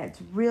something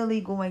that's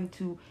really going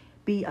to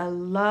be a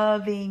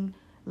loving,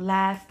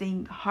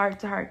 lasting,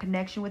 heart-to-heart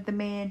connection with the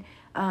man,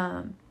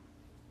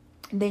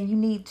 then you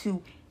need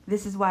to,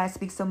 this is why I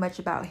speak so much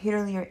about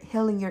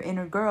healing your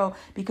inner girl,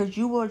 because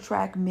you will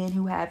attract men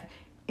who have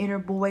inner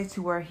boys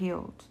who are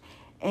healed.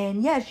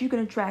 And yes, you can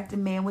attract a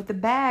man with a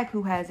bag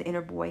who has an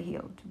inner boy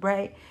healed,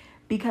 right?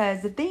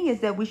 Because the thing is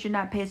that we should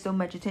not pay so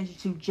much attention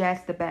to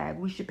just the bag.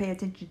 We should pay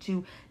attention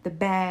to the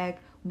bag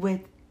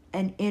with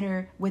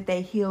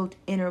a healed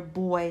inner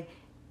boy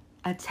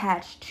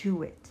attached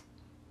to it.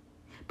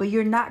 But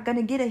you're not going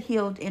to get a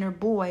healed inner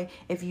boy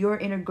if your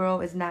inner girl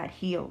is not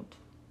healed.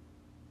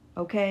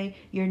 Okay?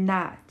 You're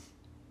not.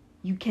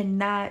 You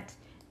cannot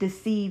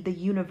deceive the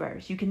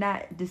universe. You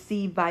cannot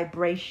deceive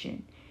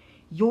vibration.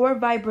 Your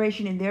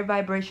vibration and their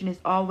vibration is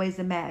always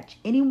a match.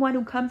 Anyone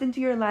who comes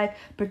into your life,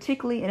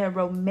 particularly in a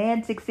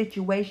romantic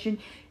situation,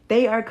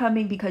 they are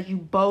coming because you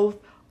both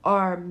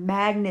are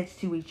magnets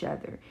to each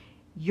other.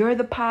 You're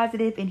the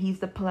positive and he's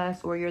the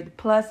plus, or you're the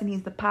plus and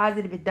he's the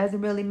positive. It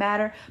doesn't really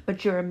matter,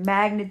 but you're a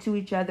magnet to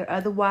each other.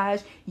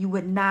 Otherwise, you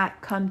would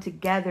not come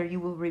together. You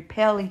will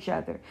repel each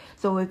other.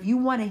 So if you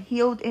want a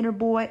healed inner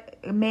boy,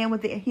 a man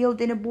with a healed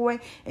inner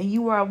boy, and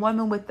you are a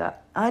woman with an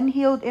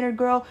unhealed inner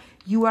girl,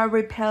 you are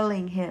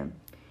repelling him.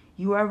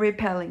 You are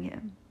repelling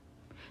him.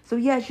 So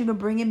yes, you can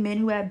bring in men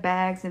who have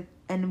bags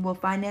and will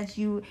finance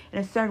you in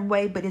a certain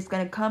way, but it's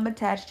going to come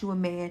attached to a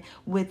man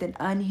with an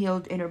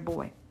unhealed inner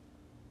boy.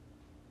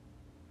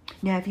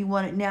 Now, if you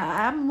want it,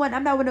 I'm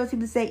not one of those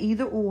people to say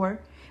either or,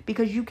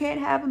 because you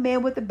can't have a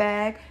man with a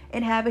bag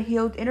and have a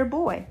healed inner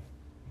boy.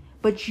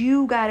 But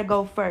you got to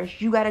go first.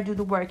 You got to do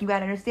the work. You got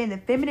to understand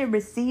that feminine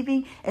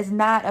receiving is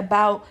not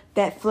about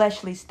that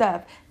fleshly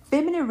stuff.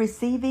 Feminine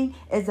receiving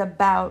is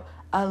about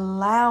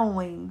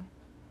allowing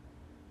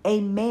a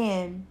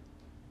man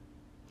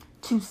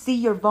to see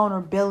your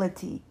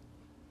vulnerability,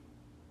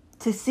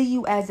 to see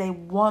you as a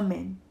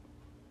woman,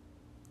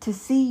 to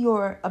see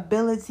your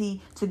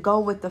ability to go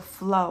with the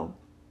flow,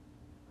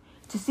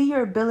 to see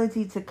your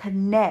ability to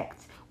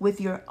connect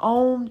with your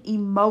own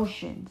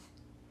emotions,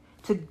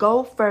 to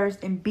go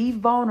first and be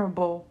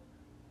vulnerable,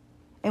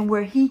 and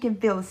where he can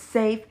feel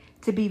safe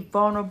to be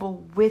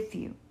vulnerable with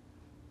you.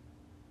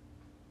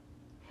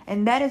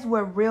 And that is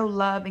where real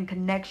love and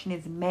connection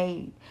is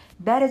made.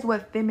 That is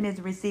what feminine is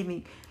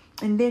receiving.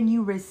 And then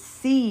you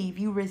receive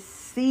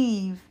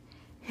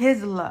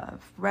his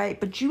love, right?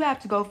 But you have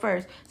to go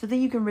first. So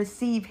then you can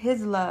receive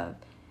his love.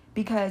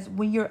 Because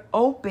when you're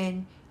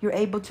open, you're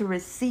able to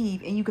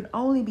receive. And you can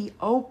only be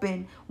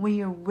open when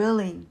you're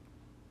willing.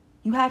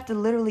 You have to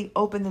literally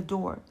open the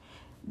door.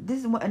 This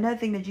is another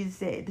thing that Jesus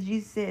said.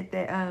 Jesus said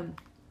that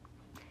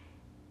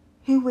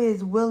who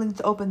is willing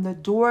to open the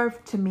door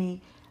to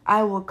me,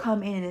 I will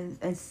come in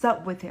and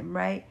sup with him,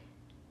 right?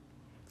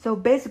 So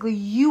basically,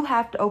 you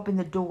have to open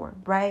the door,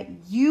 right?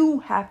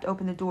 You have to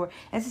open the door.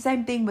 And it's the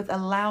same thing with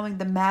allowing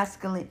the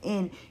masculine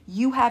in.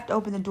 You have to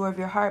open the door of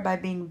your heart by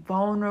being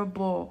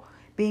vulnerable.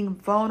 Being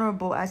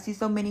vulnerable. I see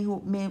so many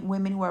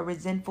women who are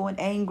resentful and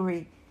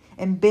angry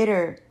and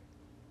bitter,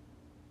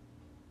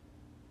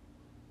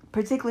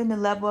 particularly in the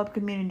level up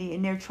community,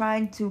 and they're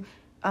trying to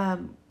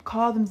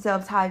call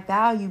themselves high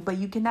value, but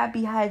you cannot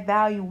be high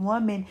value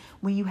woman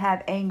when you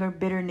have anger,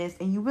 bitterness,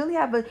 and you really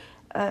have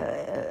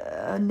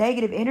a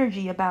negative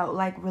energy about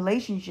like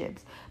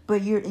relationships.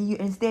 But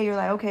instead you're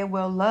like, okay,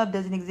 well, love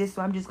doesn't exist,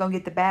 so I'm just gonna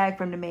get the bag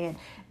from the man.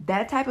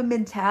 That type of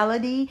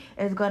mentality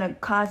is gonna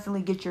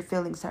constantly get your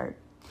feelings hurt.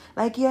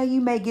 Like, yeah,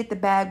 you may get the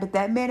bag, but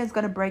that man is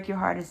gonna break your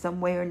heart in some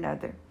way or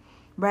another.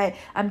 Right?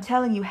 I'm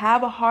telling you,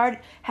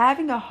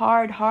 having a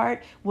hard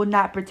heart will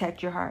not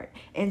protect your heart.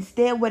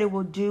 Instead, what it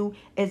will do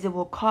is it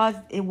will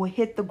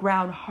hit the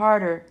ground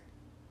harder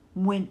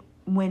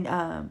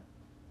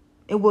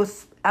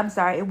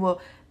it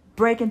will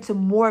break into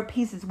more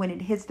pieces when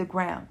it hits the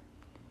ground,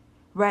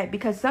 right?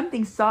 Because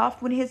something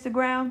soft, when it hits the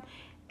ground,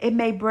 it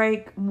may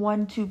break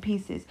 1-2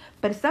 pieces.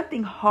 But if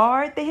something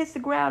hard that hits the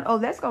ground, oh,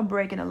 that's going to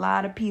break in a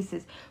lot of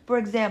pieces. For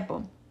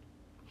example,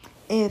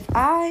 if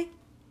I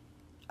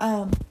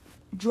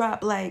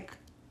drop like,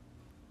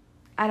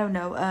 I don't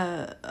know,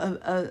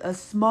 a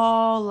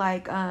small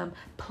like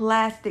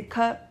plastic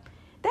cup,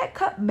 that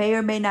cup may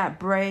or may not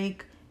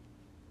break.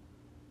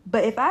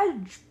 But if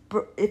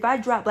I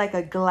drop like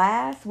a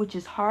glass, which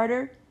is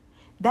harder,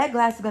 that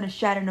glass is going to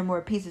shatter into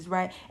more pieces,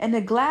 right? And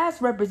the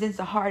glass represents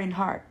a hardened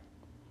heart,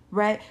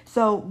 right?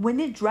 So when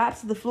it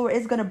drops to the floor,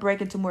 it's going to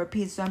break into more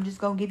pieces. So I'm just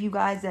going to give you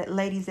guys, that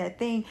ladies, that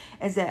thing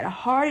is that a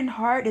hardened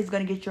heart is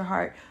going to get your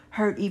heart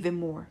hurt even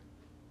more.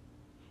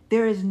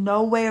 There is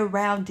no way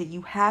around it.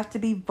 You have to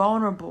be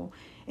vulnerable.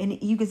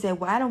 And you can say,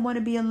 well, I don't want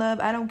to be in love.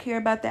 I don't care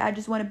about that. I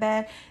just want it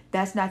bad.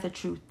 That's not the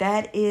truth.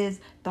 That is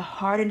the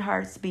hardened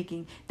heart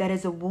speaking. That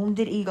is a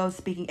wounded ego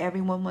speaking.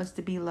 Everyone wants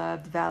to be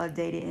loved,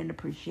 validated, and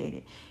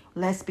appreciated.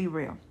 Let's be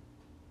real.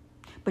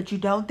 But you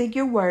don't think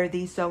you're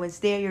worthy. So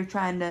instead, you're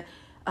trying to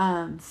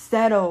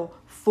settle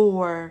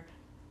for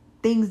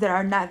things that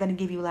are not going to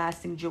give you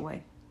lasting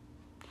joy.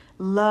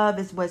 Love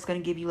is what's going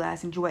to give you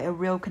lasting joy. A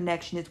real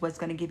connection is what's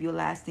going to give you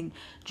lasting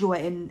joy.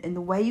 And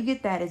the way you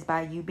get that is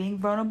by you being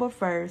vulnerable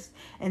first.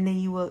 And then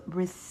you will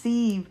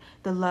receive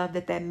the love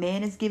that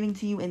man is giving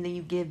to you. And then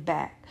you give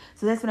back.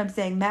 So that's what I'm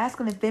saying.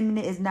 Masculine and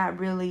feminine is not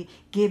really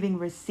giving,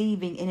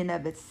 receiving in and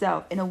of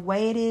itself. In a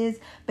way it is,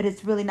 but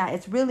it's really not.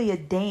 It's really a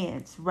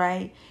dance,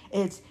 right?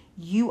 It's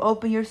you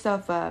open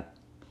yourself up.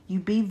 You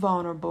be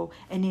vulnerable,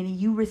 and then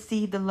you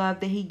receive the love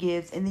that he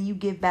gives, and then you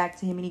give back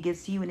to him, and he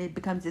gives to you, and it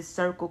becomes this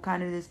circle,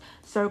 kind of this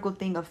circle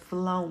thing of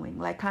flowing,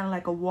 like kind of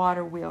like a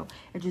water wheel.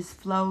 It just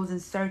flows and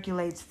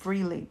circulates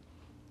freely.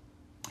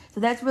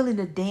 So that's really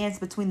the dance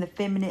between the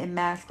feminine and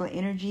masculine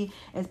energy,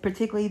 and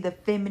particularly the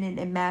feminine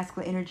and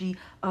masculine energy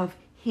of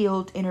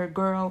healed inner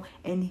girl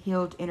and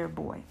healed inner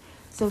boy.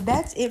 So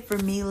that's it for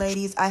me,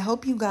 ladies. I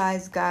hope you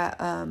guys got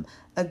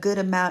a good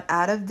amount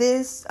out of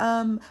this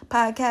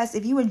podcast.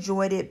 If you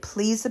enjoyed it,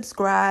 please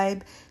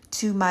subscribe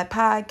to my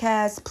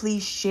podcast.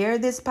 Please share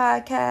this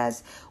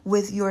podcast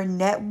with your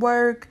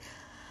network.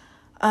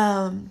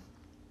 And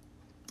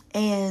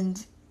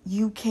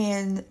you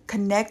can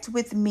connect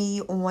with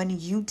me on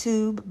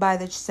YouTube by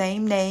the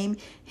same name,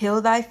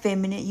 Heal Thy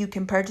Feminine. You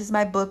can purchase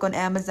my book on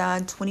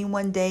Amazon,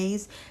 21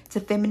 Days to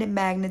Feminine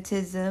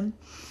Magnetism.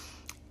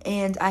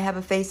 And I have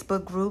a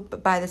Facebook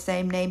group by the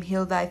same name,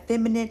 Heal Thy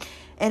Feminine.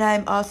 And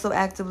I'm also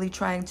actively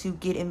trying to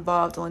get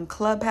involved on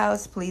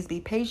Clubhouse. Please be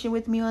patient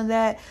with me on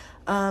that.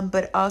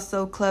 But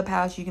also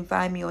Clubhouse, you can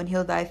find me on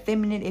Heal Thy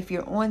Feminine if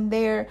you're on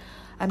there.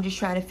 I'm just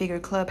trying to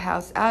figure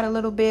Clubhouse out a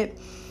little bit.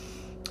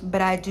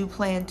 But I do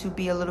plan to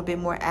be a little bit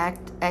more as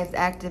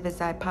active as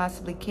I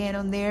possibly can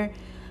on there.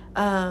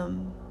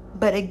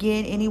 But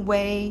again,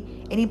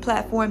 any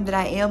platform that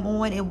I am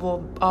on, it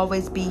will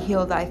always be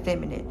Heal Thy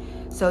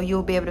Feminine. So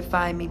you'll be able to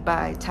find me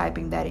by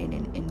typing that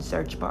in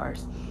search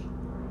bars.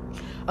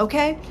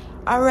 Okay?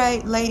 All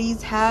right,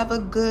 ladies, have a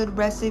good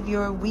rest of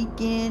your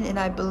weekend. And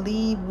I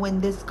believe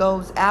when this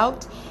goes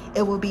out,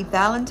 it will be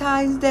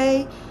Valentine's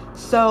Day.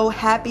 So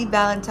happy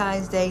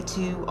Valentine's Day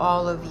to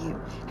all of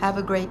you. Have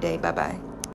a great day. Bye-bye.